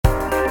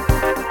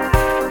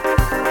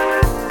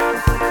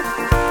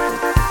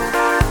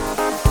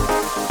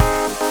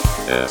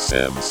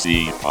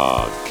SMC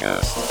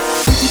Podcast.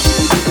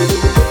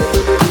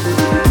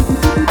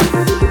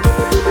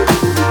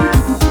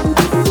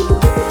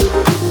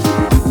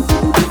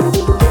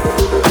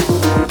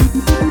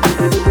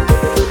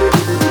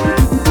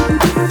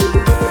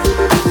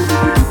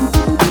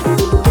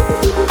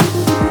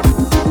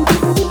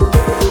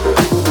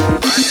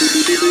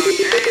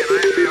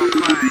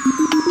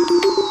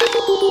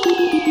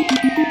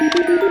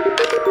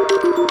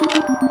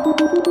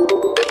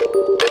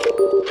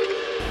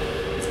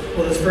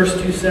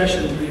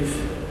 Sessions we've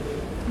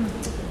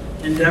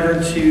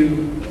endeavored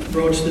to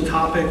broach the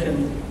topic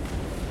and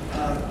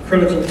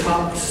critical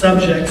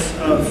subjects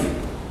of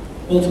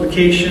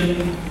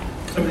multiplication,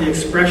 some of the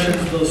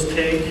expressions those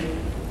take,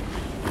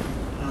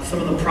 some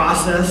of the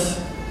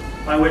process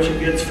by which it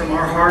gets from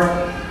our heart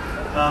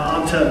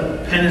onto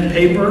pen and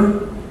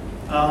paper,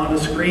 onto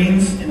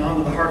screens, and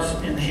onto the hearts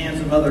and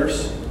hands of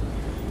others.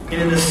 And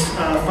in this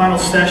final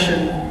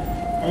session,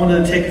 I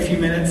wanted to take a few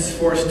minutes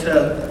for us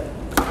to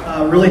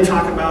really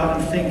talk about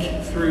and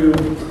think through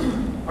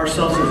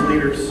ourselves as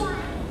leaders.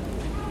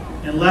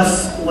 And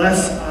less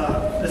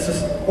this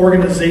is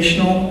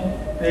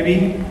organizational,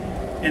 maybe,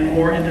 and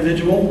more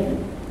individual.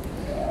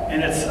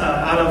 And it's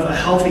out of a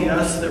healthy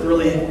us that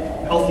really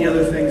healthy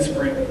other things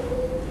spring.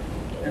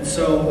 And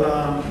so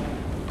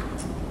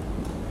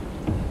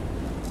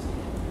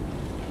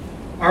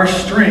our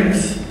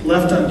strengths,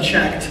 left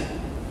unchecked,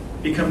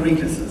 become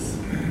weaknesses.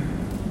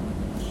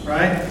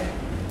 Right?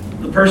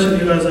 The person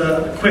who has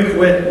a quick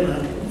wit and a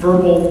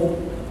verbal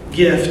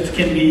gift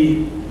can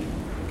be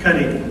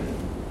cutting.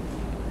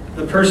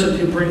 The person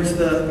who brings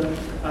the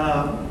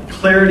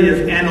clarity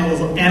of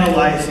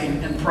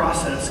analyzing and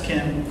process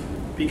can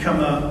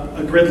become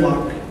a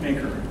gridlock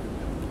maker.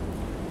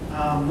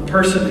 The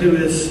person who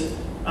is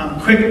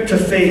quick to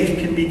faith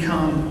can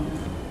become,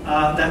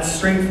 that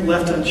strength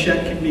left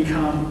unchecked can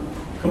become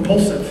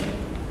compulsive.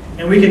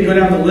 And we could go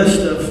down the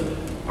list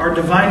of our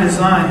divine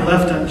design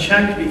left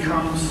unchecked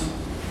becomes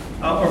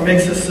or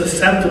makes us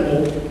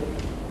susceptible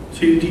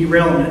to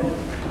derailment,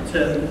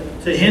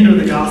 to hinder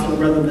the gospel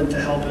rather than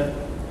to help it.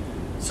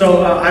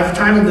 So I've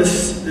titled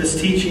this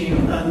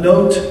teaching,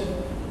 Note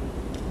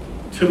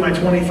to My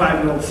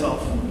 25-Year-Old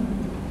Self.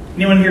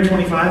 Anyone here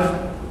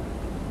 25?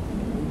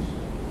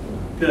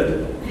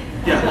 Good.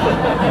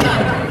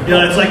 Yeah.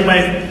 It's like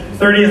my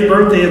 30th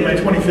birthday and my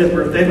 25th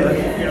birthday, but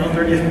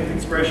 30th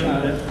expression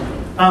of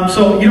it.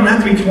 So you don't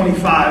have to be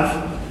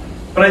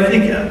 25, but I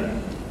think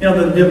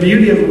the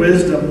beauty of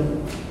wisdom,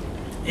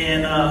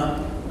 and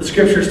the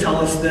scriptures tell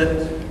us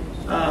that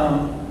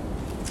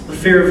the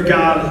fear of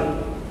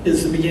God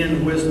is the beginning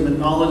of wisdom, and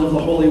knowledge of the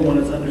Holy One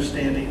is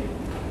understanding.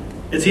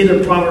 It's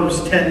either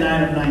Proverbs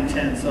 10:9 or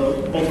 9:10,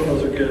 so both of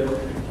those are good.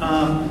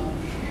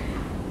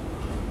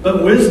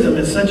 But wisdom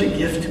is such a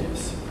gift to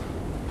us.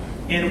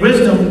 And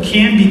wisdom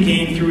can be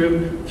gained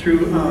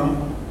through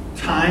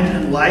time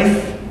and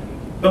life,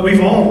 but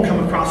we've all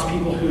come across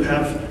people who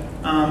have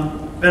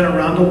been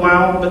around a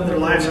while, but their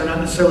lives are not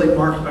necessarily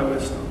marked by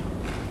wisdom.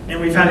 And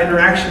we've had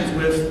interactions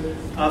with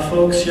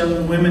folks,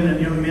 young women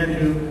and young men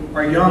who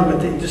are young,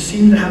 but they just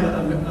seem to have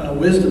a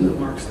wisdom that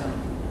marks them.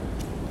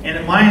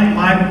 And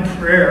my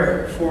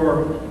prayer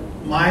for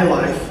my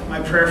life, my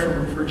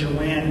prayer for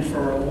Joanne and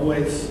for our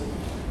boys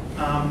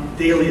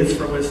daily is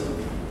for wisdom.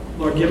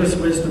 Lord, give us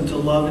wisdom to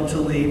love and to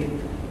lead.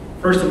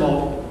 First of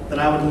all, that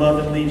I would love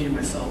and lead you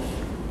myself.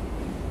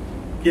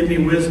 Give me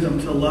wisdom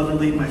to love and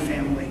lead my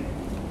family.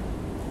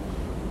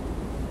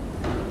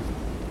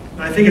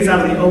 And I think it's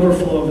out of the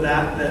overflow of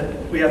that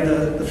we have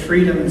the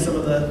freedom and some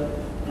of the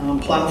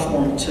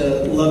platform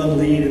to love and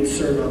lead and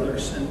serve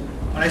others. And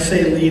when I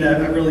say lead,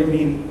 I really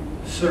mean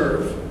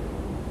serve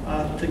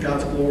to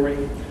God's glory.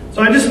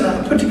 So I just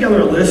put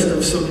together a list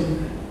of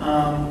some,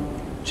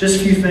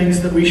 just a few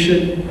things that we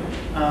should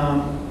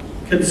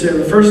consider.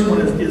 The first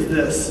one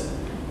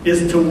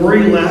is to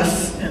worry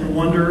less and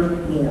wonder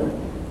more.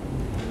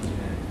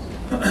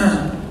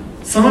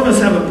 Some of us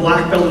have a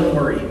black belt in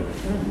worry.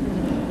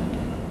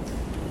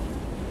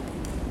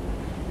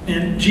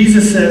 And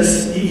Jesus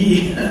says,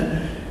 he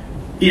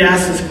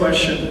asks this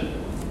question,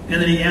 and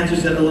then he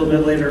answers it a little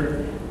bit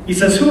later. He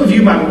says, who of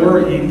you by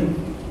worrying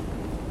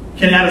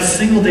can add a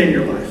single day to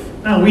your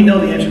life? Now, we know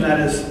the answer to that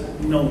is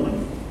no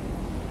one.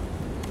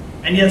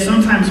 And yet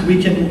sometimes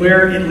we can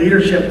wear in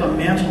leadership a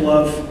mantle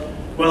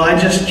of, well, I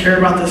just care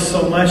about this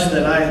so much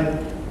that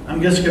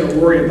I'm just going to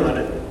worry about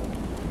it.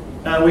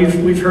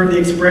 We've heard the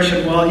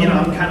expression, well,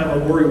 I'm kind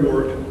of a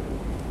worrywart.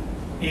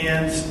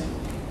 And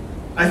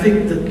I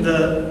think that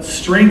the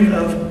strength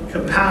of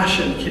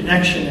compassion,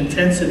 connection,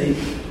 intensity,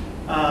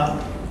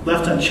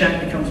 left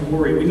unchecked becomes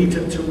worry. We need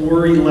to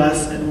worry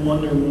less and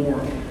wonder more.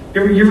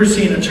 You ever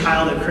seen a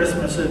child at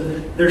Christmas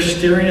and they're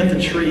staring at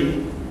the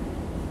tree?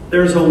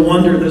 There's a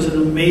wonder, there's an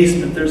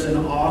amazement, there's an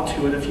awe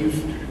to it. If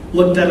you've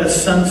looked at a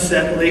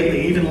sunset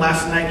lately, even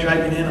last night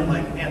driving in, I'm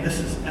like, man, this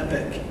is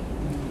epic.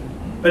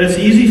 But it's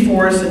easy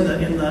for us in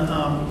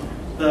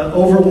the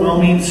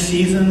overwhelming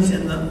seasons,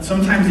 and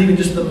sometimes even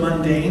just the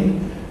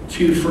mundane,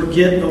 to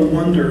forget the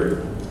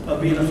wonder of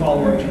being a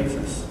follower of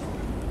Jesus.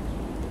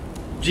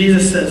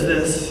 Jesus says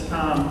this,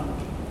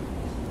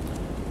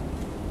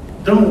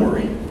 don't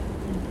worry.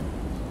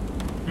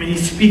 I mean, he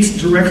speaks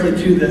directly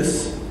to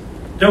this.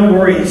 Don't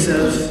worry, he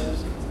says,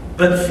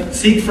 but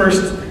seek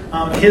first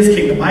his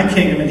kingdom, my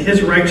kingdom, and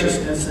his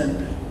righteousness,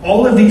 and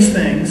all of these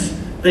things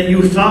that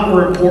you thought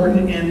were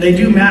important, and they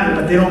do matter,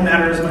 but they don't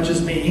matter as much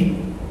as me,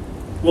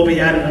 will be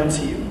added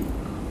unto you.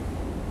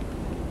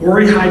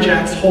 Worry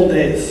hijacks whole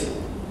days.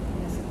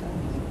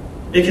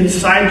 It can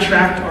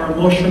sidetrack our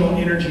emotional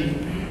energy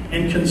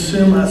and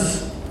consume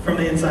us from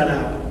the inside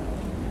out.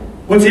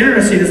 What's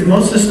interesting is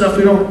most of the stuff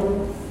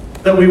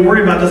that we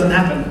worry about doesn't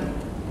happen.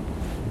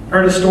 I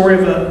heard a story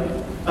of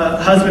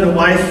a husband and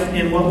wife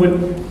in what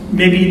would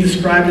maybe be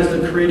described as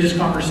the courageous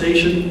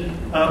conversation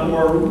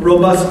or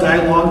robust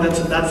dialogue.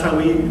 That's how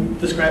we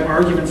describe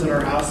arguments in our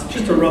house.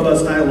 Just a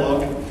robust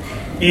dialogue.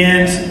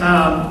 And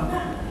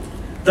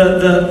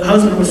the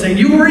husband was saying,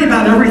 "You worry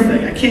about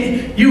everything. I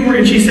can't. You worry."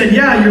 And she said,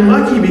 "Yeah, you're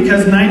lucky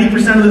because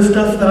 90% of the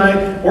stuff that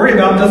I worry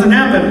about doesn't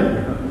happen."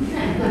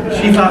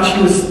 She thought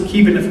she was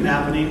keeping it from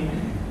happening.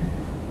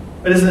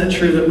 But isn't it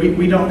true that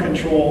we don't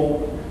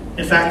control?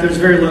 In fact, there's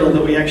very little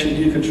that we actually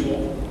do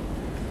control.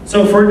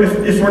 So if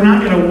we're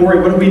not going to worry,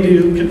 what do we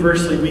do?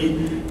 Conversely,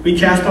 we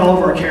cast all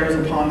of our cares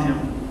upon him.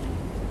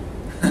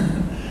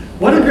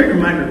 What a great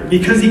reminder.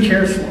 Because he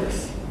cares for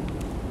us.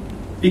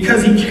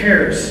 Because he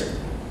cares.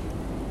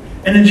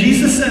 And then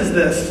Jesus says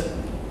this.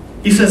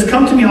 He says,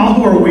 "Come to me all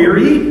who are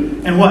weary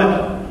and"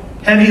 what?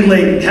 Heavy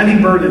laden,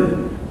 heavy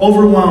burden,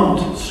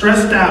 overwhelmed,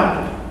 stressed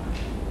out,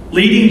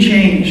 leading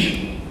change,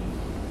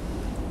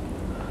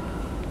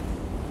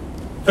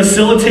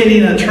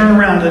 facilitating a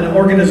turnaround in an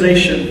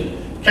organization,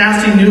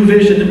 casting new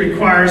vision that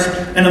requires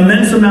an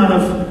immense amount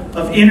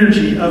of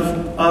energy, of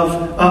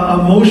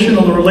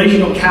emotional and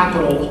relational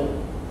capital.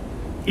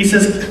 He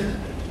says,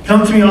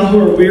 "Come to me all who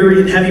are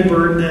weary and heavy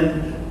burdened,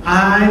 and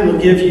I will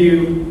give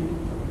you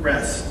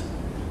rest."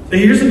 So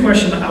here's the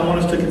question that I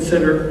want us to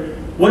consider.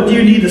 What do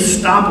you need to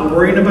stop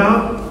worrying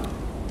about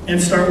and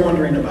start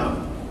wondering about?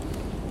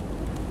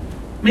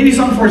 Maybe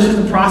some for it's just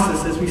a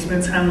process as we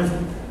spend time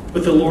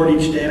with the Lord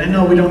each day. And I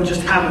know we don't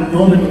just have a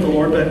moment with the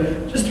Lord,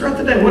 but just throughout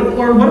the day.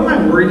 Lord, what am I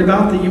worried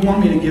about that you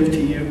want me to give to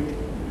you?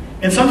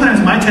 And sometimes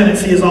my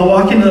tendency is I'll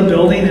walk into the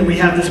building and we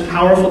have this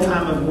powerful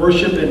time of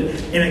worship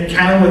and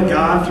encounter with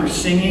God through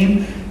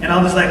singing. And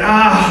I'll just like,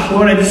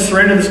 Lord, I just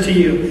surrender this to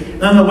you.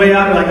 And on the way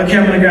out, I'm like, okay,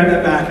 I'm going to grab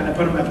that back. And I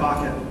put it in my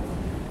pocket.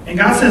 And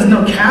God says,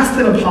 no, cast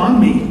it upon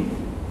me.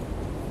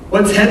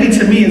 What's heavy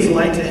to me is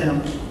light to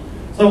him.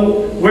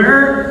 So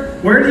where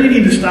do you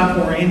need to stop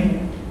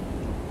worrying?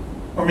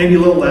 Or maybe a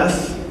little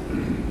less?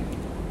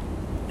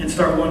 And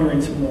start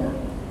wondering some more.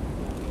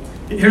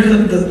 Here's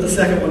the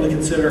second one to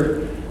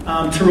consider.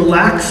 To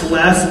relax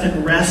less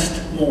and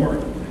rest more.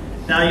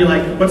 Now you're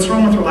like, what's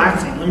wrong with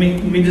relaxing? Let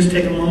me just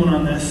take a moment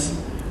on this.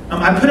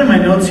 I put in my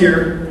notes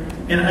here,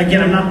 and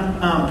again, I'm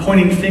not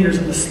pointing fingers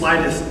in the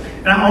slightest.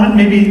 And I want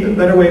maybe a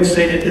better way of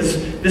saying it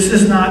is, this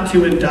is not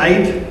to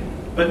indict,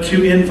 but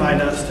to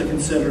invite us to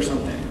consider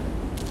something.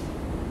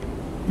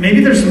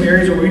 Maybe there's some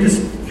areas where we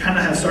just kind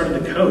of have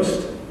started to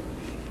coast.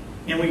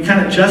 And we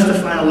kind of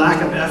justify a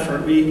lack of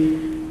effort.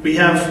 We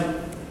have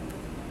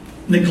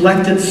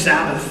neglected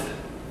Sabbath.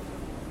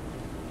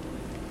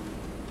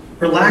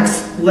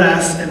 Relax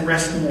less and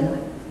rest more.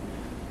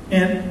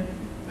 And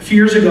a few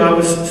years ago, I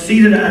was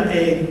seated at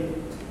a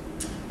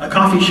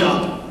coffee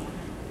shop.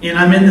 And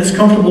I'm in this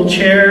comfortable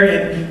chair.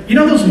 And you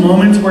know those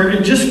moments where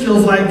it just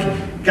feels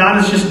like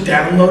God is just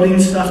downloading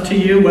stuff to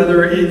you,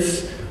 whether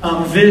it's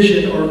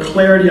vision or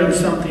clarity on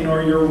something,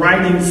 or you're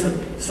writing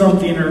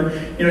something, or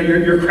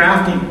you're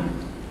crafting.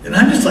 And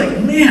I'm just like,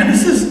 man,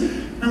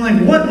 I'm like,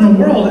 what in the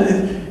world?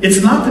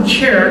 It's not the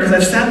chair, because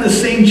I've sat in the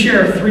same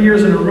chair 3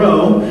 years in a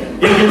row.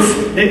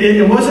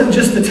 It wasn't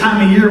just the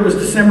time of year. It was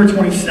December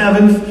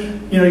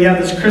 27th. You have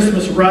this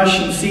Christmas rush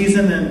and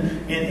season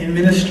and in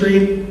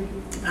ministry.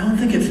 I don't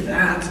think it's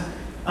that.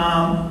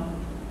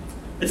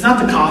 It's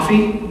not the coffee.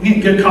 You can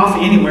get good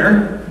coffee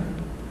anywhere.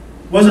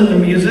 It wasn't the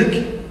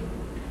music.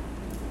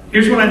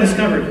 Here's what I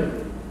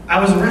discovered. I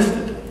was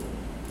arrested.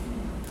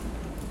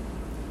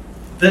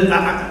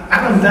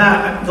 Out of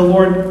that, the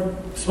Lord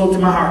spoke to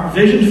my heart.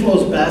 Vision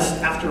flows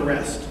best after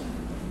rest.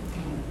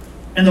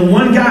 And the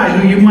one guy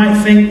who you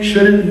might think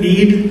shouldn't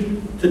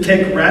need to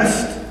take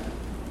rest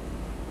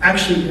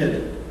actually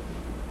did.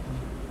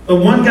 The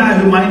one guy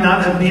who might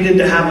not have needed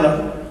to have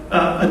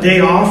a day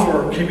off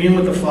or commune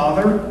with the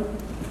Father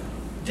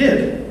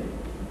did.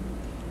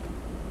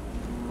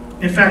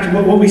 In fact,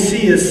 what we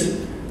see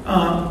is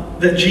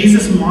that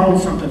Jesus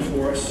modeled something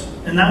for us.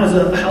 And that was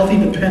a healthy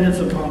dependence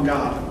upon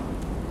God,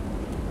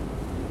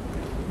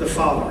 the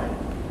Father.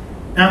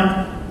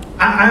 Now,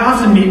 I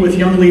often meet with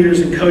young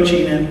leaders in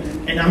coaching,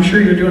 and I'm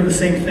sure you're doing the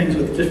same things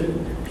with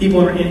different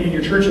people in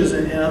your churches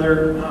and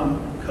other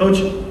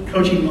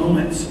coaching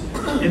moments.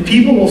 And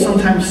people will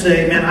sometimes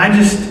say, man,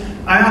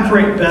 I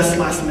operate best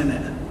last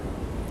minute.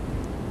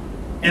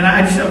 And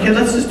I just say, okay,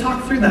 let's just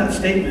talk through that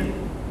statement.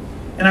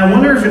 And I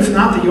wonder if it's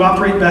not that you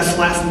operate best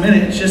last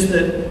minute, it's just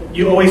that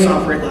you always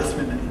operate last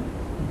minute.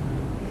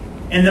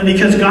 And that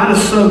because God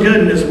is so good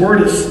and His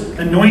Word is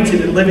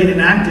anointed and living and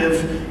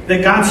active,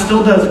 that God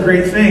still does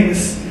great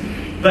things,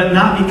 but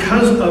not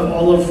because of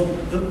all of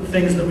the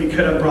things that we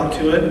could have brought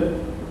to it,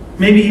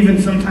 maybe even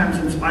sometimes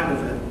in spite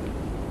of it.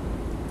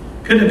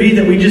 Could it be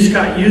that we just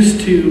got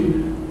used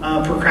to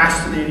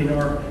procrastinating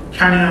or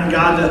counting on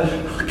God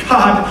to,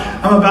 God,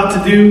 I'm about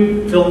to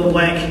do fill in the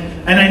blank,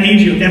 and I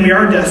need you, and we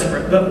are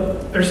desperate.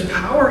 But there's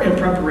power in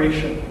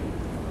preparation.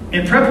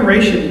 And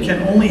preparation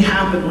can only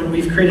happen when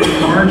we've created a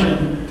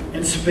margin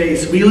and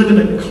space. We live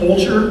in a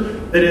culture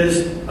that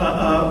is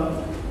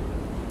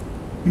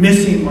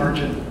missing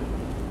margin.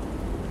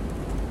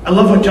 I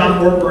love what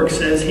John Ortberg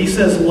says. He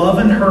says, love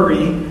and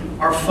hurry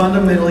are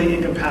fundamentally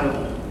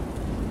incompatible.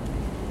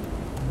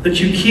 That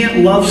you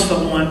can't love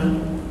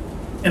someone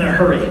in a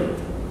hurry.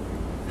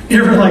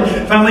 You're ever like,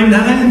 if I'm leaving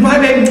that, bye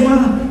baby.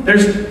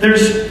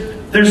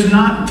 There's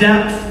not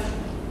depth.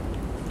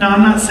 Now,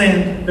 I'm not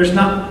saying there's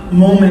not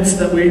moments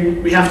that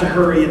we have to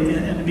hurry and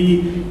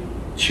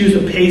choose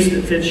a pace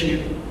that fits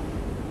you.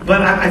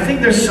 But I think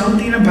there's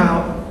something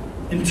about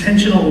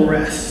intentional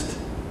rest.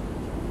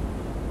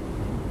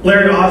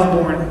 Larry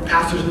Osborne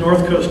pastors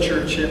North Coast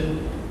Church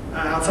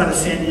outside of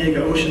San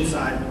Diego,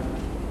 Oceanside.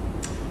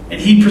 And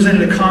he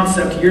presented a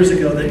concept years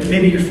ago that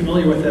maybe you're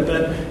familiar with it,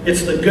 but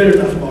it's the good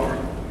enough bar.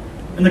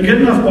 And the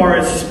good enough bar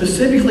is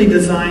specifically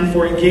designed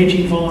for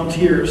engaging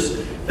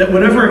volunteers, that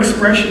whatever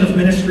expression of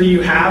ministry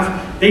you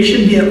have, they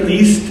should be at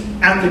least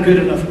at the good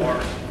enough bar.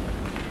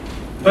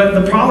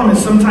 But the problem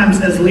is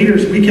sometimes as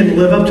leaders, we can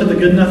live up to the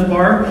good enough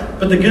bar,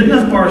 but the good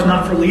enough bar is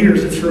not for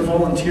leaders, it's for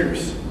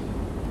volunteers.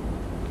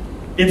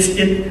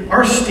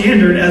 Our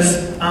standard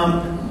as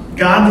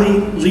godly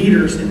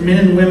leaders and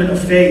men and women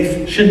of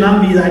faith should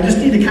not be that I just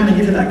need to kind of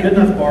get to that good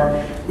enough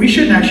bar. We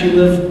shouldn't actually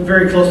live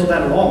very close to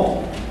that at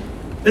all.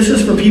 This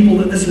is for people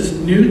that this is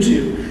new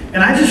to. And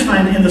I just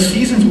find in the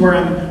seasons where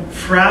I'm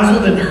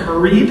frazzled and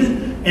hurried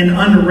and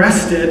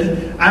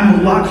unrested, I'm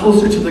a lot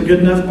closer to the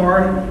good enough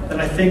bar than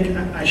I think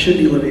I should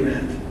be living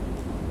at.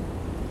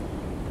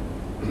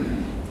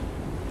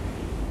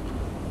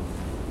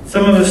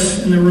 Some of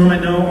us in the room I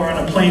know are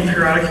on a plane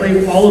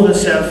periodically. All of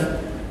us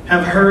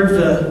have heard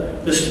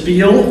the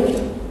spiel.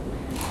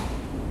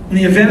 In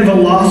the event of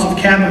a loss of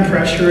cabin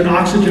pressure, an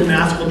oxygen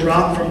mask will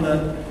drop from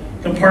the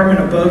compartment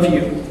above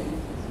you.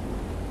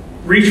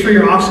 Reach for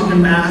your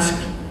oxygen mask.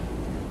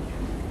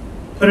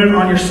 Put it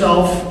on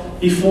yourself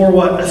before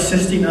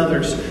assisting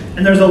others.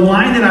 And there's a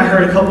line that I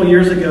heard a couple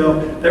years ago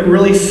that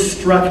really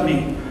struck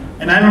me.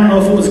 And I don't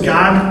know if it was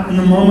God in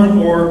the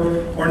moment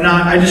or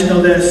not. I just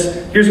know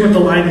this. Here's what the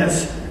line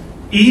is.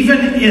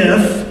 Even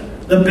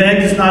if the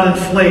bag does not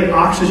inflate,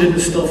 oxygen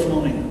is still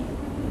flowing.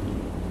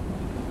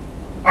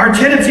 Our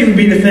tendency would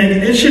be to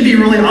think it should be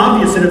really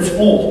obvious that it's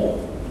full.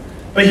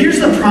 But here's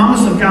the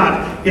promise of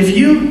God. If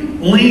you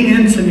lean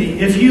into me,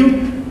 if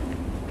you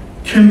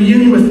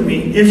commune with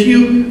me, if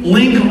you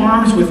link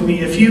arms with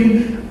me, if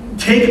you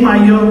take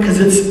my yoke because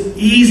it's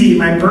easy,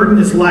 my burden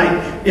is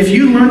light, if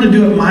you learn to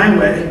do it my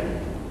way,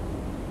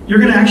 you're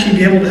going to actually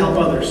be able to help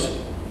others.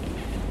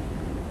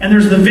 And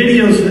there's the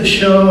videos that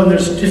show, and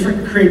there's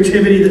different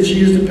creativity that's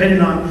used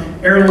depending on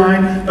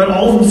airline, but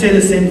all of them say the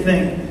same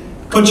thing.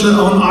 Put your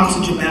own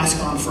oxygen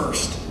mask on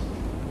first.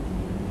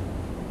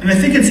 And I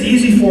think it's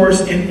easy for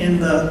us in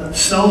the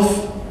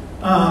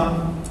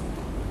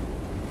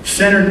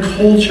self-centered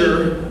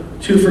culture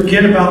to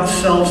forget about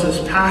selves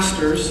as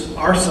pastors,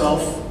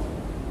 ourselves,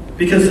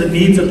 because the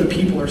needs of the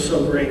people are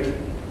so great.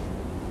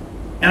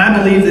 And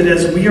I believe that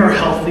as we are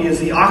healthy, as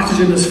the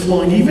oxygen is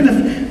flowing, even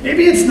if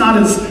maybe it's not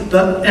as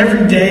the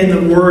every day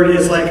in the Word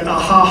is like a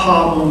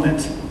ha-ha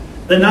moment.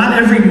 That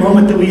not every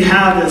moment that we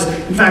have is,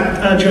 in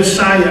fact,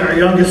 Josiah, our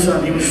youngest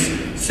son, he was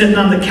sitting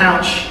on the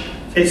couch,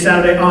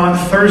 Saturday, on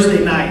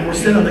Thursday night. We're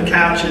sitting on the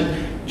couch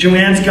and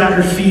Joanne's got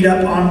her feet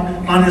up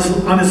on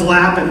his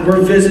lap and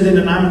we're visiting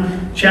and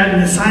I'm chatting.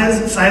 And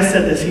Isaiah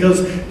said this. He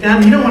goes,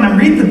 Dad, when I'm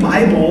reading the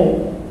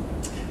Bible,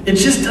 it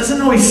just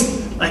doesn't always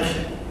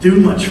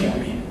do much for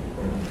me.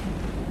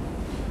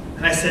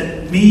 And I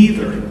said, me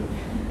either.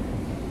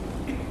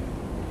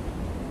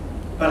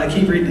 But I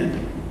keep reading it.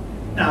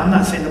 Now, I'm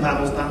not saying the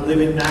Bible's not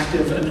living,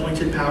 active,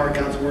 anointed power of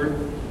God's Word.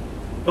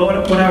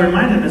 But what I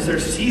remind him is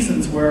there's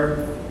seasons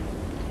where,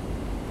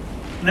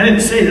 and I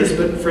didn't say this,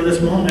 but for this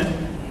moment,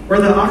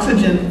 where the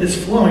oxygen is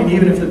flowing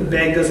even if the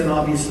bag doesn't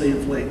obviously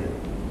inflate.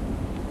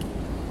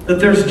 That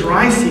there's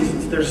dry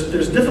seasons,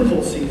 there's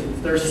difficult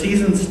seasons, there's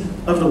seasons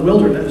of the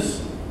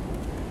wilderness.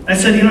 I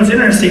said, it's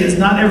interesting, it's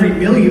not every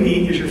meal you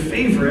eat is your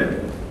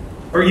favorite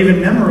or even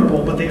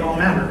memorable, but they all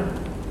matter.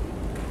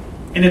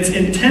 And it's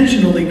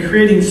intentionally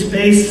creating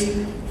space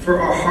for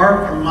our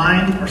heart, our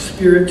mind, our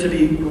spirit to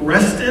be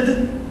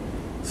rested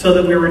so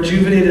that we're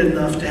rejuvenated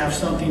enough to have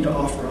something to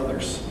offer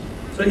others.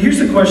 So here's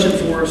the question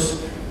for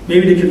us,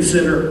 maybe to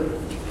consider.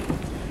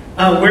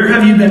 Where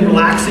have you been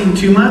relaxing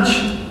too much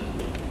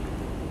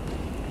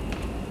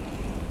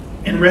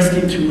and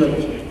resting too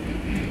little?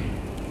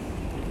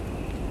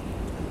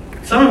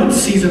 Some of it's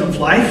season of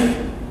life.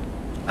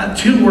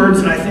 Two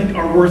words that I think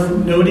are worth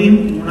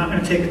noting. We're not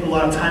going to take a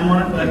lot of time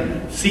on it,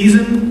 but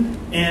season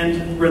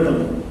and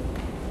rhythm.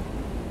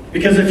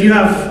 Because if you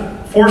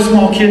have 4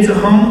 small kids at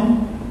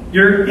home,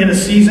 you're in a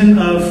season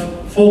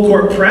of full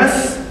court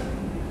press,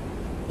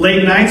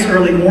 late nights,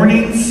 early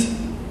mornings.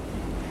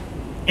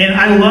 And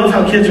I love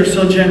how kids are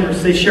so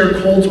generous. They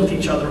share colds with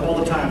each other all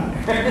the time.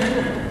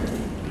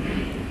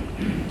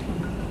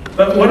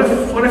 But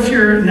what if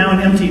you're now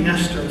an empty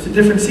nester? It's a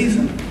different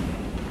season.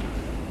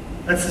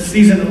 That's the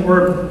season that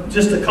we're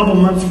just a couple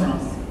months from.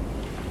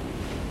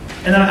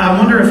 And I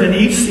wonder if in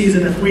each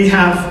season, if we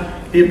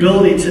have the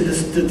ability to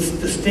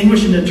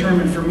distinguish and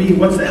determine, for me,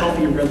 what's the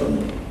healthy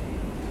rhythm?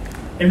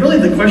 And really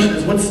the question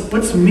is,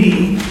 what's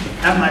me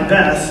at my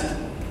best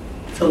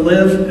to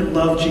live and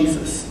love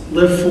Jesus?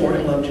 Live for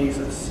and love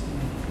Jesus.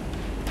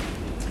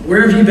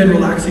 Where have you been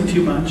relaxing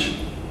too much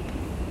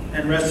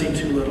and resting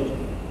too little?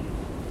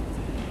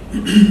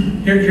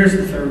 Here's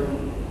the third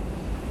one.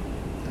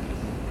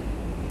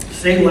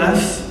 Say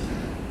less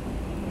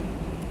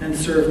and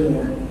serve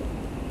more.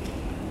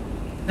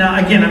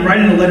 Now, again, I'm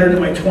writing a letter to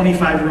my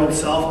 25-year-old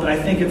self, but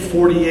I think at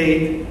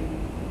 48,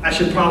 I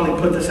should probably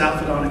put this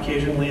outfit on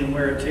occasionally and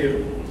wear it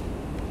too.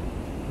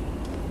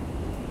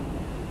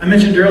 I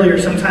mentioned earlier,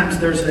 sometimes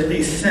there's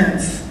a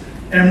sense,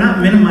 and I'm not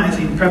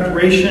minimizing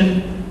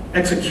preparation,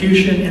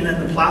 execution, and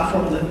then the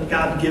platform that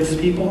God gives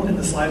people in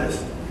the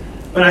slightest.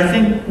 But I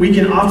think we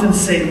can often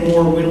say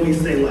more when we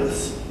say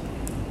less.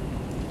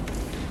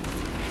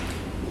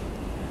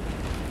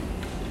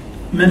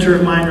 A mentor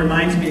of mine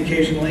reminds me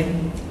occasionally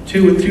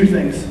with two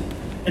things.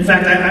 In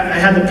fact, I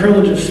had the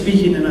privilege of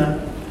speaking in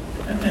an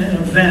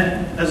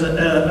event as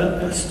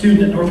a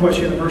student at Northwest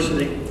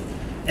University.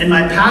 And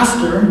my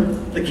pastor,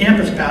 the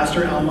campus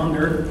pastor, Al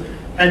Munger,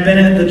 had been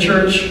at the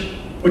church,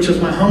 which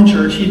was my home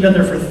church. He'd been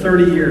there for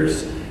 30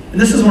 years. And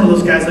this is one of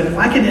those guys, like, if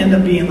I could end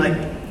up being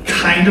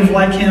kind of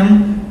like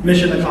him,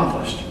 mission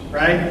accomplished,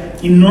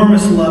 right?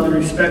 Enormous love and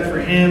respect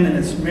for him and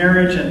his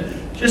marriage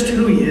and just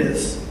who he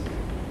is.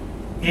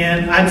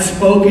 And I'd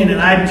spoken and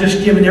I'd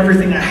just given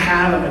everything I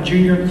have. I'm a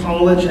junior in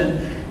college,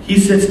 and he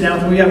sits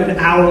down. We have an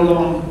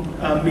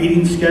hour-long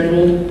meeting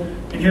scheduled.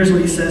 And here's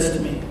what he says to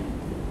me.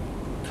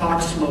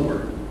 Talk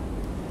slower.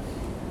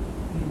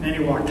 And he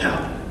walked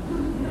out.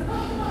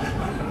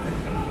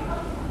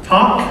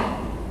 Talk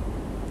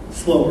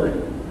slower.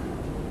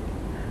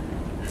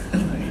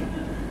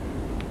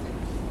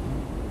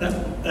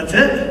 That's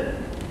it.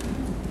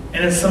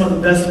 And it's some of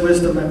the best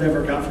wisdom I've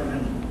ever got from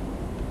him.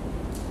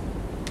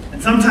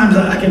 And sometimes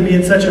I can be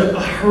in such a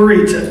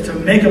hurry to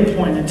make a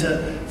point and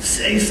to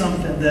say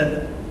something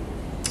that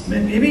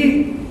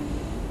maybe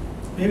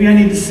I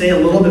need to say a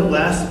little bit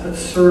less, but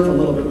serve a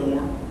little bit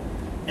more.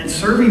 And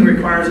serving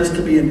requires us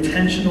to be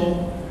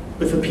intentional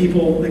with the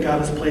people that God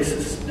has placed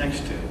us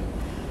next to.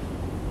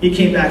 He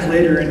came back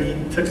later and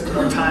he took some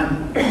more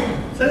time.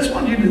 So I just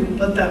wanted you to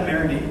let that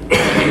marinate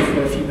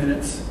for a few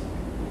minutes.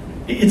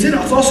 It's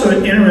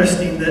also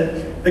interesting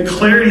that the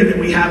clarity that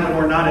we have when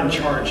we're not in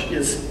charge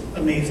is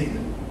amazing.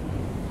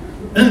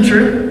 Isn't it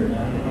true?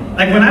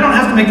 Like when I don't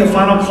have to make the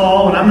final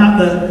call, when I'm not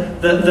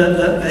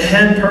the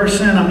head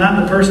person, I'm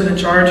not the person in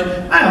charge,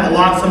 I have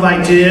lots of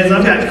ideas,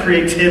 I've got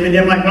creativity.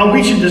 I'm like, well,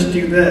 we should just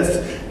do this.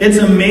 It's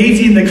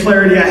amazing the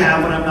clarity I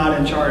have when I'm not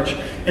in charge.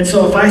 And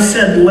so if I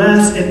said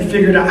less and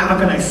figured out how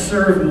can I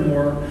serve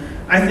more,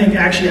 I think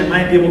actually I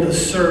might be able to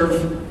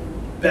serve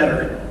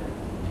better.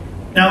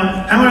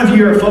 Now, how many of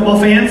you are football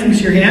fans? Let me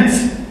see your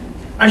hands.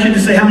 I should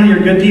just say how many are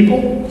good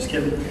people. Just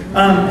kidding.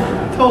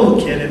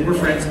 Total kidding. We're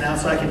friends now,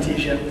 so I can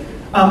tease you.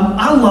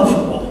 I love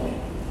football.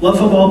 Love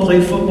football, play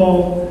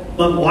football,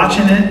 love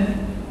watching it.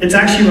 It's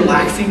actually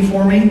relaxing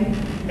for me.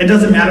 It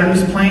doesn't matter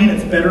who's playing.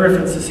 It's better if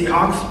it's the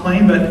Seahawks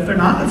playing, but if they're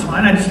not, that's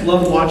fine. I just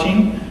love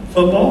watching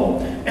football.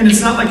 And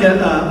it's not like an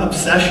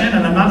obsession,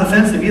 and I'm not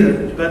offensive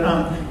either. But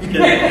just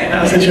kidding.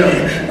 That was a joke.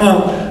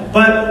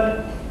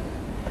 But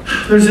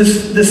there's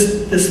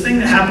this thing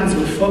that happens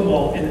with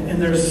football,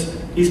 and there's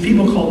these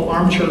people called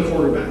armchair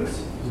quarterbacks.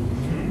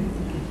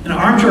 And an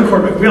armchair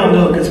quarterback, we all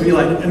know because we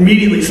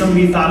immediately some of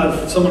you thought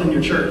of someone in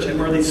your church and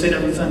where they sit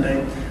every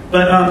Sunday.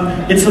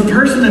 But it's the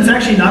person that's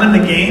actually not in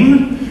the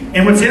game.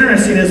 And what's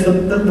interesting is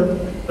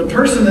the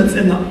person that's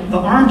in the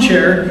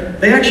armchair,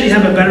 they actually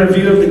have a better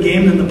view of the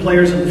game than the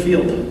players in the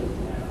field.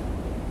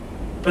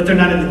 But they're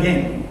not in the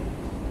game.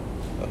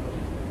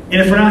 And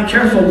if we're not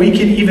careful, we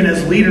can even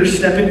as leaders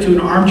step into an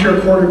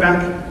armchair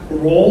quarterback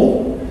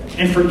role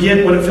and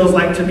forget what it feels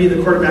like to be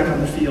the quarterback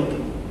on the field.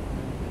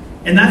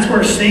 And that's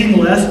where saying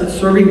less but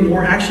serving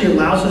more actually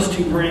allows us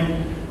to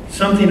bring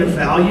something of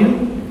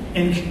value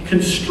and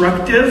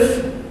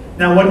constructive.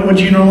 Now, what would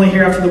you normally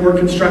hear after the word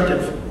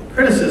constructive?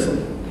 Criticism.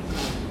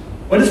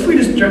 What if we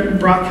just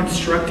brought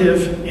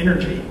constructive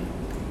energy?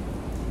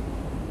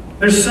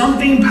 There's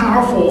something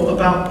powerful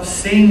about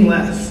saying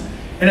less.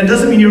 And it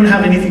doesn't mean you don't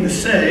have anything to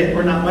say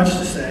or not much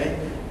to say.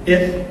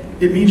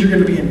 It means you're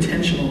going to be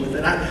intentional with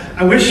it.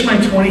 I wish my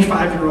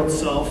 25-year-old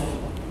self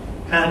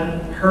had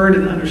heard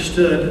and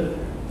understood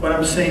what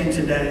I'm saying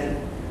today.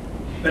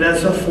 But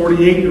as a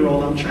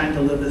 48-year-old, I'm trying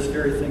to live this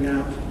very thing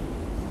out.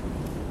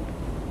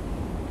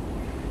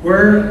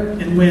 Where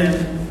and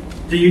when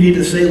do you need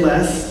to say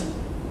less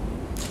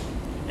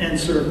and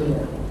serve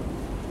more.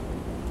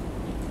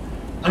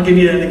 I'll give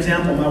you an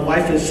example. My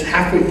wife is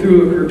halfway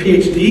through her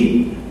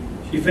PhD.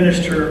 She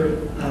finished her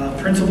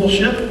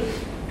principalship,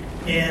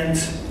 and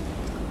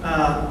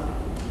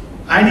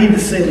I need to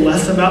say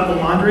less about the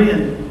laundry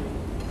and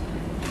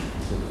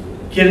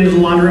get into the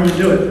laundry room and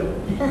do it.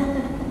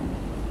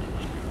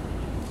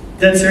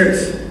 Dead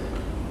serious.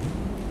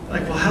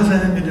 Like, well, how's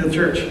that going to do with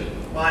church?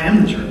 Well, I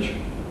am the church.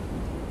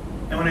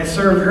 And when I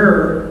serve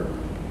her,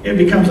 it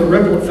becomes a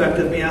ripple effect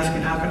of me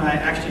asking, how can I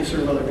actually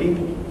serve other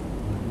people?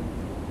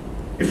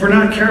 If we're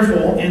not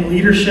careful in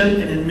leadership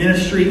and in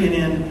ministry and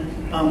in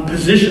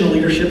positional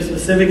leadership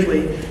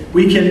specifically,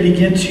 we can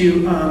begin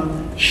to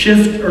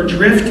shift or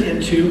drift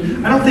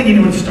into, I don't think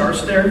anyone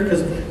starts there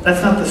because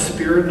that's not the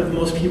spirit of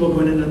most people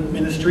going into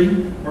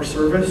ministry or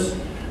service,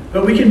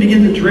 but we can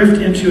begin to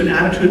drift into an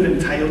attitude of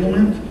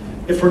entitlement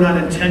if we're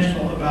not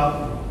intentional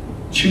about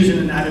choosing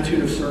an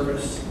attitude of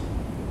service.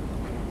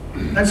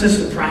 That's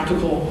just a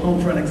practical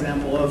home front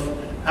example of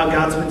how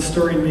God's been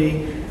stirring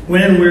me.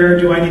 When and where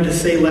do I need to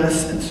say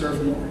less and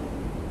serve more?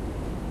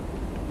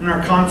 In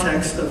our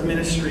context of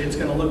ministry, it's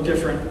going to look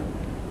different.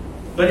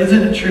 But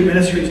isn't it true?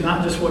 Ministry is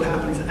not just what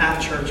happens at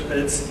church, but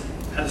it's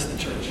as the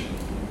church.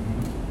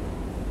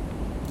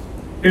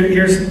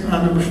 Here's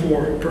number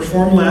 4.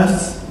 Perform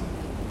less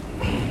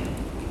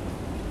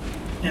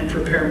and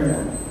prepare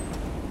more.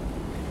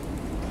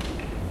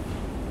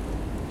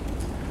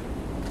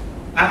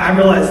 I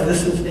realize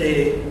this is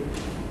a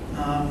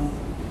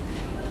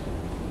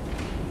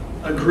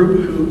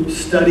group who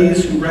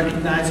studies, who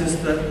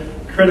recognizes the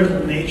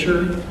critical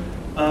nature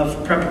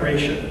of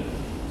preparation.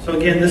 So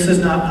again, this is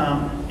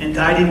not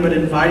indicting, but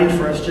inviting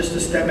for us just to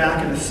step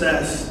back and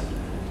assess.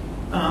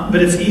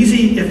 But it's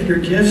easy if your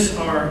gifts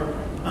are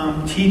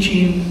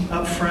teaching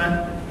up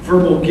front,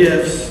 verbal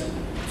gifts,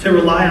 to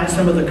rely on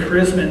some of the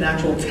charisma and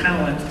natural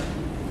talent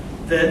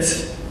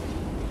that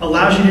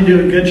allows you to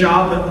do a good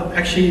job, but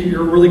actually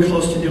you're really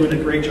close to doing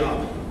a great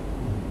job.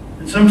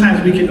 And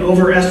sometimes we can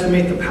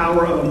overestimate the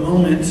power of a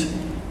moment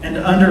and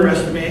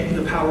underestimate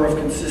the power of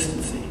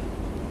consistency.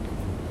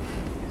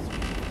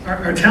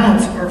 Our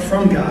talents are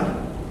from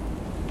God,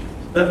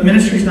 but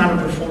ministry is not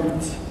a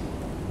performance.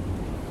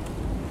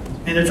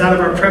 And it's out of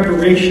our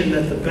preparation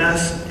that the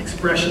best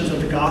expressions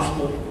of the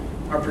gospel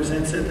are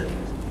presented.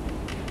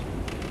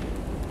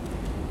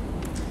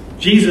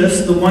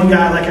 Jesus, the one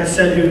guy, like I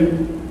said,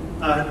 who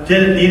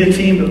didn't need a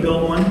team but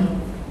built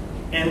one,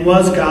 and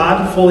was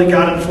God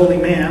and fully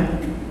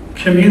man,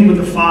 communed with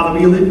the Father.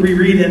 We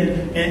read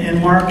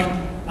in Mark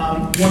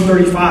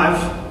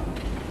 1:35,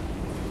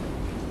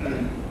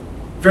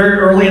 very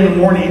early in the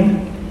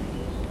morning,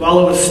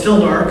 while it was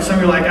still dark. Some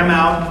of you are like, I'm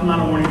out, I'm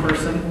not a morning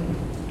person.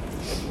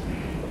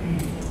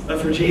 But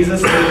for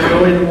Jesus, it was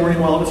early in the morning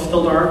while it was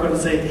still dark. But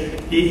say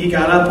he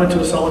got up, went to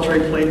a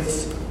solitary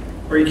place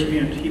where he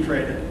communed, he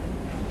prayed.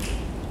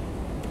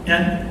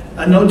 And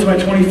a note to my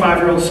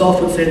 25-year-old self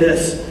would say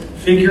this: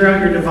 figure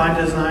out your divine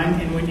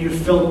design, and when you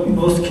feel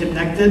most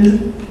connected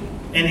and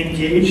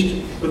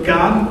engaged with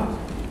God,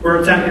 where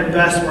it's at your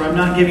best, where I'm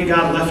not giving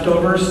God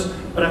leftovers,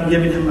 but I'm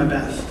giving him my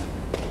best.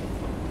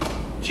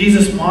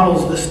 Jesus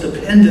models this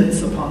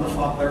dependence upon the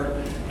Father.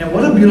 And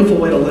what a beautiful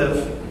way to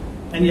live,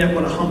 and yet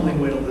what a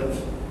humbling way to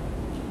live.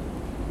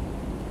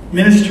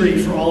 Ministry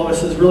for all of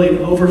us is really an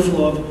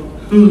overflow of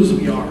whose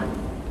we are.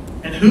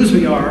 And whose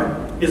we are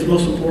is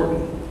most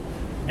important.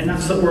 And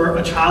that's that we're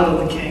a child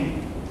of the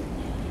King.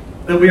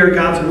 That we are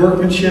God's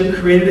workmanship,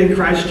 created in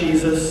Christ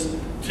Jesus,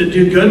 to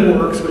do good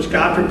works which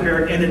God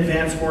prepared in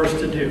advance for us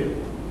to do.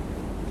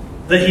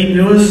 That he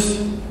knew us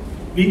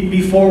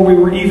before we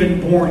were even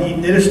born. He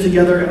knit us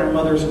together in our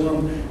mother's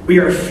womb. We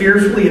are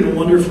fearfully and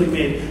wonderfully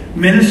made.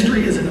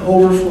 Ministry is an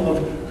overflow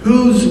of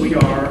whose we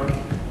are,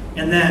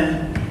 and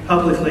then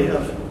publicly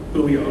of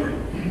who we are.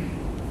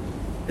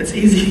 It's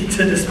easy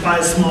to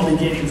despise small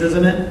beginnings,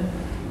 isn't it?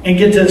 And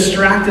get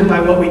distracted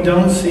by what we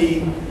don't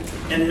see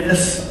and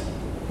miss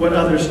what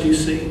others do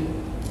see.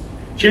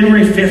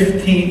 January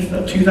 15th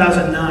of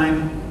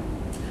 2009,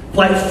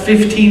 Flight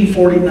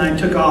 1549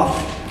 took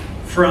off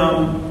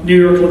from New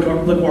York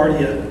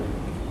LaGuardia.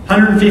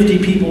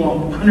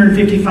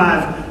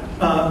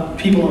 155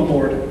 people on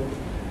board.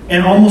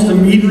 And almost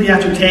immediately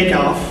after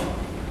takeoff,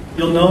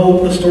 you'll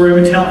know the story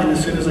I'm telling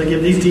as soon as I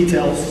give these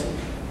details.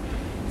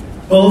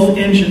 Both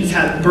engines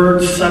had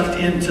birds sucked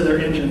into their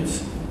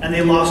engines, and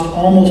they lost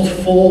almost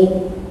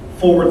full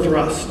forward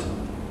thrust.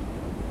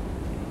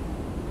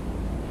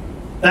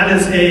 That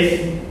is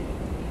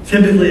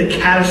typically a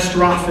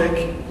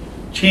catastrophic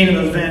chain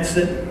of events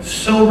that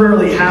so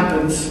rarely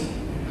happens.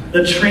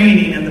 The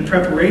training and the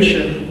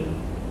preparation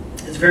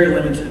is very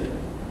limited.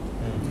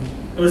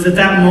 It was at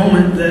that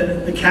moment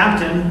that the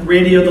captain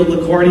radioed the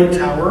LaGuardia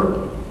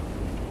Tower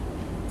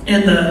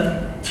and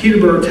the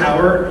Teterboro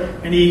Tower,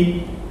 and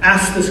he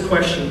asked this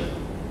question: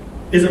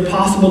 is it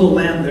possible to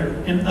land there?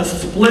 And a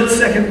split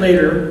second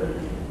later,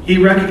 he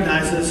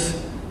recognizes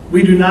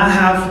we do not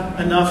have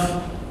enough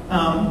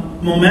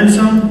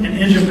momentum and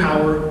engine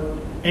power,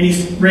 and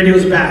he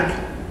radios back.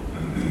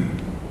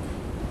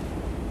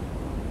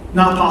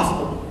 Not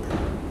possible.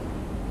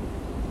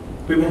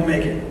 we won't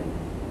make it.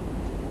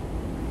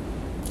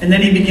 And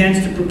then he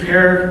begins to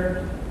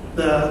prepare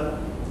the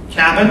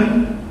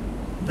cabin,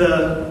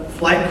 the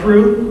flight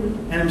crew,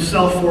 and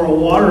himself for a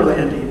water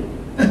landing.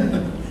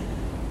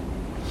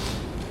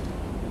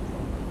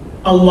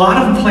 A lot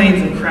of planes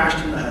have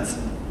crashed in the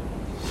Hudson,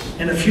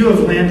 and a few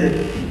have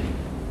landed,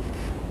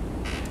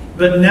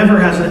 but never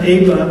has an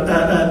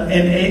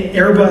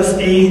Airbus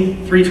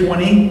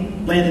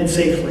A320 landed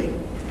safely.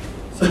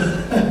 So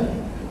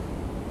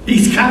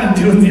he's kind of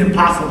doing the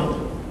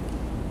impossible.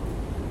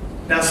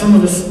 Now, some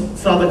of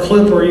us saw the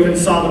clip or even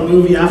saw the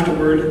movie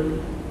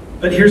afterward,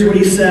 but here's what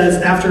he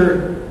says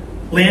after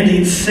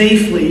landing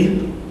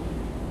safely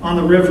on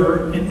the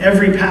river and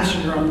every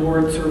passenger on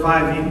board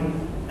surviving,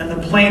 and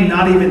the plane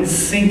not even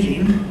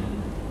sinking,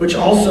 which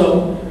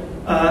also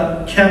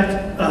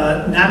kept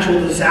natural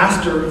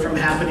disaster from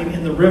happening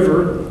in the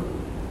river.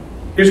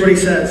 Here's what he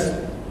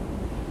says.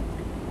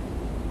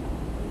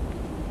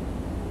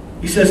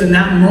 He says, in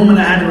that moment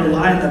I had to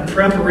rely on the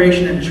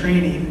preparation and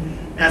training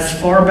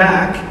as far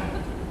back,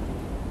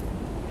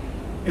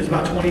 it was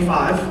about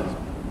 25,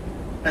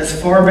 as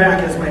far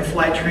back as my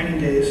flight training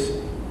days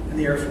in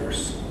the Air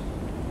Force.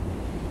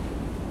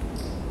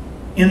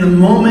 In the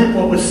moment,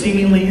 what was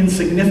seemingly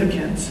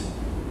insignificant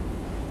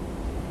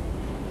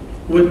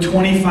would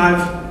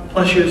 25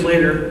 plus years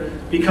later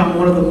become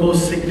one of the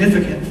most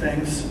significant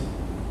things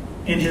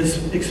in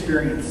his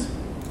experience.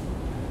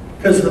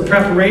 Because the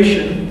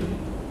preparation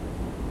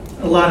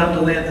allowed him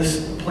to land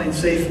this plane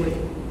safely,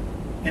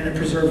 and it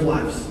preserved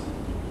lives.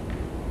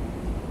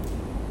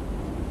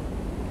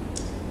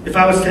 If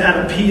I was to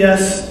add a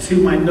PS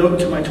to my note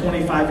to my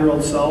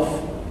 25-year-old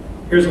self,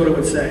 here's what it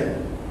would say.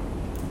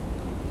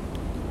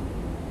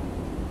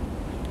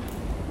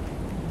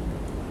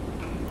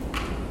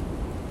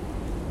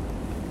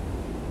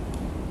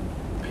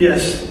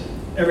 Yes,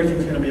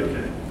 everything's going to be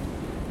okay.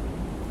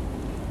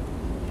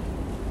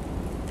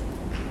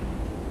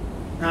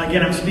 Now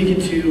again, I'm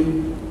speaking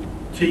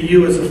to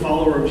you as a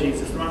follower of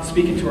Jesus. I'm not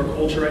speaking to our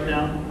culture right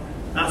now.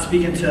 I'm not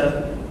speaking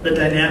to the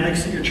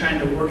dynamics that you're trying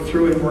to work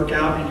through and work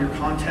out in your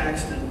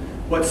context and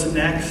what's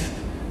next.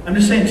 I'm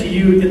just saying to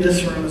you in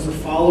this room as a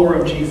follower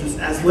of Jesus,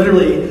 as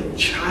literally a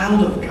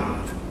child of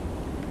God.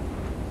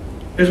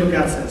 Here's what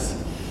God says.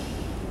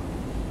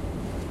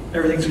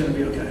 Everything's going to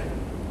be okay.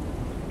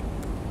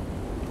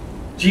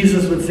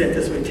 Jesus would say it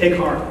this way, take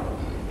heart.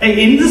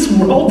 Hey, in this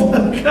world,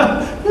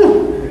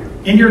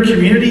 in your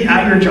community,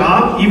 at your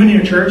job, even in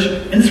your church,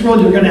 in this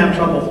world you're going to have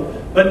trouble.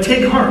 But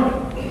take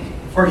heart,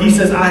 for he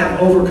says, I have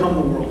overcome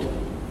the world.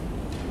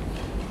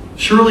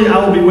 Surely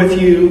I will be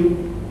with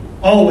you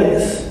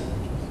always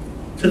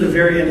to the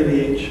very end of the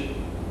age.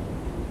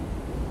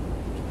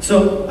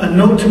 So a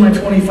note to my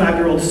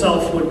 25-year-old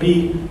self would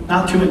be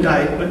not to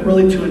indict, but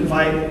really to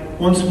invite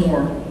once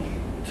more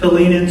to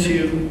lean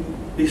into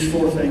these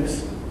four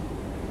things.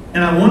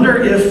 And I wonder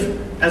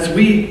if, as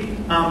we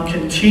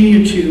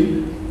continue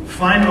to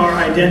find our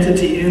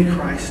identity in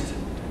Christ,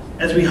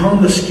 as we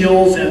hone the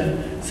skills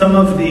and some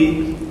of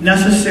the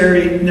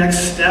necessary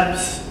next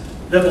steps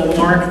that will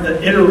mark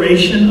the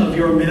iteration of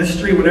your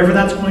ministry, whatever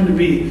that's going to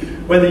be,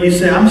 whether you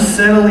say, I'm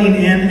settling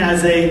in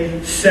as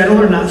a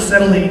settler, not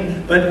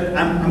settling, but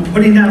I'm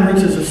putting down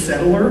roots as a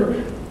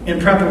settler in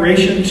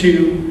preparation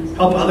to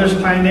help others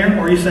pioneer,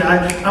 or you say,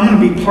 I'm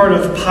going to be part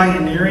of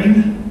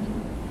pioneering.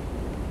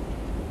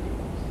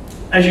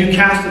 As you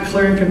cast a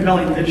clear and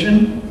compelling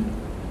vision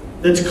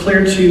that's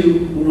clear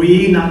to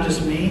we, not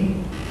just me,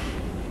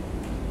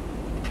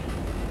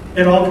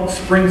 it all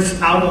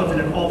springs out of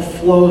and it all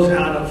flows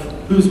out of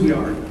whose we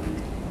are.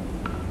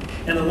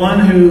 And the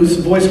one whose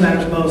voice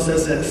matters most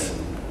says this,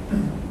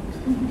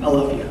 I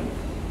love you.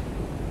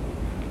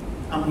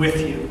 I'm with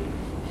you.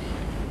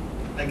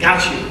 I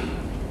got you.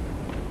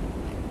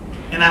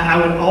 And I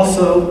would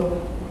also,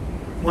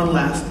 one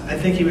last, I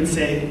think he would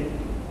say,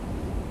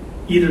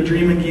 either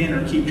dream again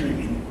or keep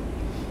dreaming.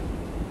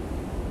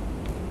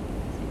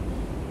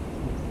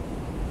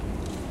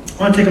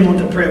 I want to take a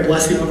moment to pray a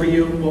blessing over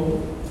you.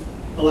 We'll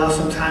allow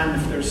some time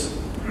if there's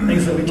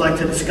things that we'd like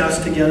to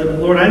discuss together. But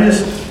Lord,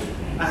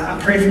 I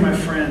pray for my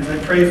friends. I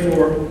pray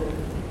for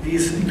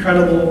these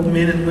incredible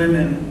men and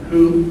women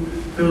who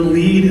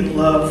lead and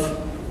love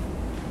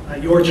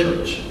your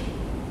church.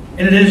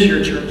 And it is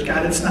your church,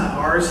 God. It's not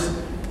ours.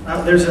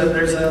 There's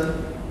a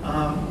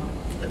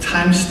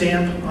time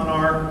stamp on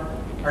our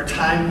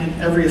time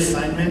in every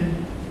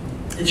assignment.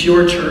 It's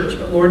your church.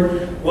 But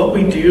Lord, what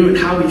we do and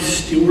how we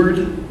steward,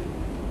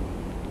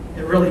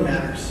 it really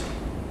matters.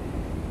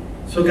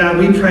 So God,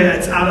 we pray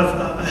it's out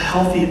of a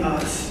healthy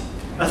us,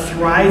 a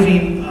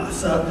thriving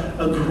us,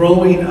 a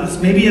growing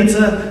us. Maybe it's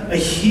a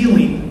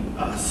healing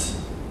us.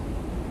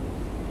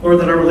 Lord,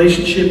 that our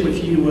relationship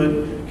with you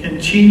would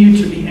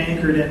continue to be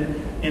anchored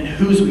in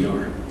whose we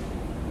are.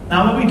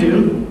 Not what we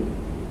do,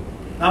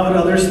 not what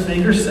others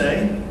think or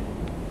say,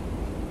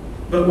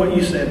 but what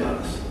you say about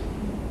us.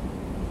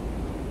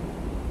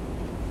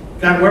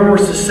 God, where we're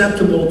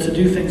susceptible to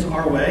do things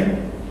our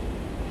way,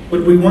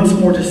 would we once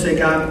more just say,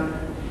 God,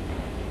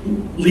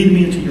 lead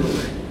me into your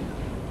way.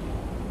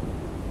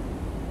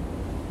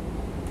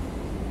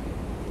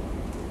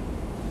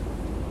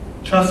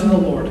 Trust in the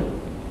Lord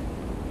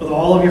with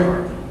all of your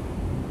heart.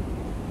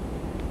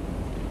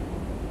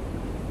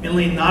 And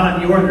lean not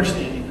on your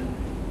understanding,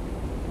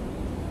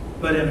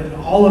 but in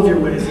all of your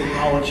ways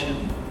acknowledge Him.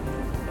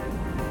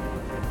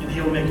 And He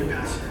will make your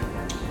path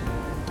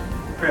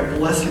straight. Pray a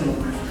blessing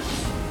over my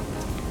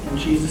friends. In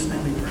Jesus'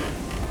 name we pray.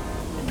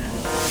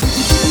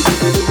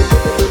 Amen.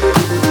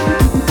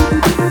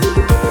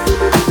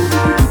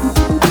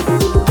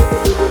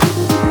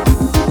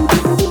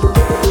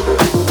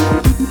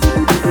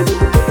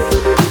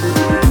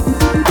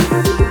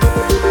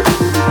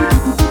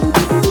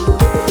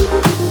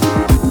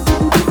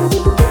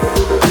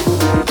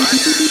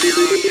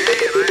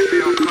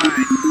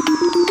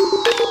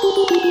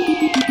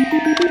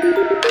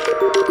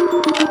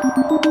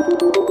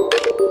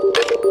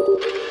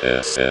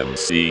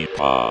 SMC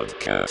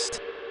Podcast.